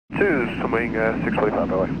2, swimming 645 by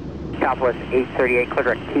the way. Southwest 838, clear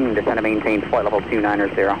direct Keene, descend to maintain flight level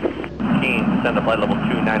 290. Keene, descend to flight level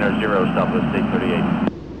 290, Southwest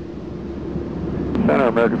 838. Center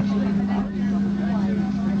American.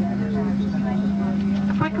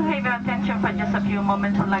 If we could have your attention for just a few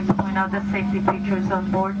moments, I'd like to point out the safety features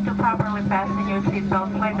on board. To properly fasten your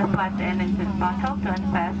seatbelt, slide the flat end into the buckle. To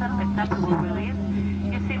unfasten, lift up will release.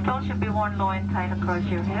 Your seatbelt should be worn low and tight across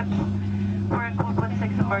your hips. We're equipped with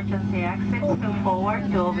 6 emergency exits, 2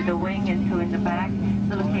 forward, 2 over the wing, and 2 in the back.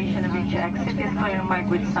 The location of each exit is clearly marked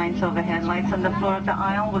with signs overhead. Lights on the floor of the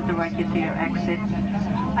aisle will direct you to your exit.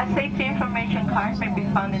 A safety information card may be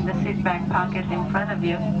found in the seat back pocket in front of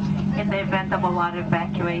you. In the event of a water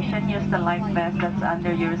evacuation, use the life vest that's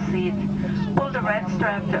under your seat. Pull the red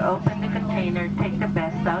strap to open the container, take the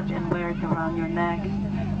vest out and wear it around your neck.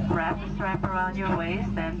 Wrap the strap around your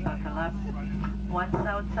waist, then buckle up. Once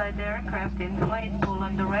outside the aircraft, inflate, pull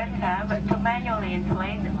on the red tab to manually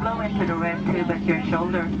inflate and blow into the red tube at your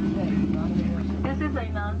shoulder. This is a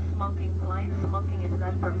non-smoking flight. Smoking is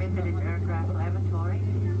not permitted in aircraft lavatory.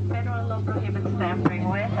 Federal law prohibits tampering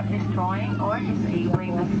with, destroying, or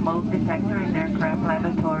disabling the smoke detector in aircraft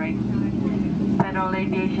lavatory. Federal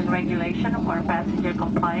aviation regulation for passenger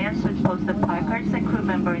compliance with posted placards and crew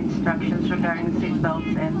member instructions regarding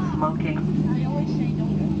seatbelts and smoking.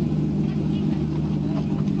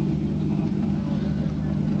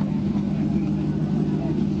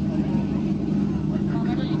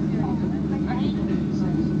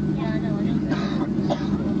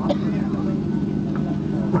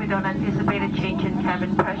 We don't anticipate a change in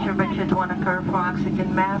cabin pressure, but should one occur for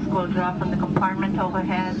oxygen mask will drop on the compartment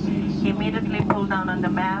overhead. Immediately pull down on the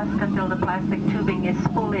mask until the plastic tubing is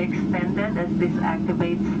fully extended, as this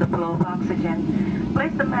activates the flow of oxygen.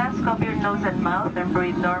 Place the mask over your nose and mouth and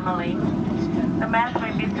breathe normally. The mask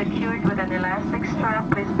may be secured with an elastic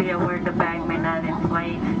strap. Please be aware the bag may not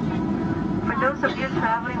inflate. For those of you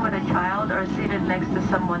traveling with a child or seated next to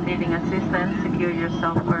someone needing assistance, secure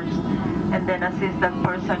yourself first and then assist that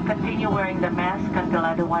person. Continue wearing the mask until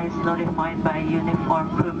otherwise notified by a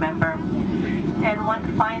uniformed crew member. And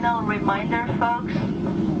one final reminder, folks,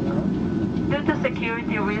 due to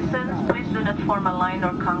security reasons, please do not form a line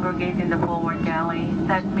or congregate in the forward galley.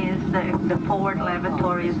 That means that if the forward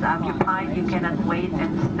lavatory is occupied, you cannot wait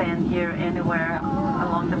and stand here anywhere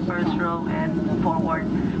along the first row and forward.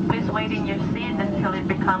 Please wait in your seat until it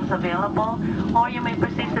becomes available, or you may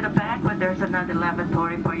proceed to the back where there's another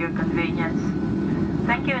lavatory for your convenience.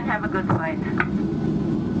 Thank you and have a good flight.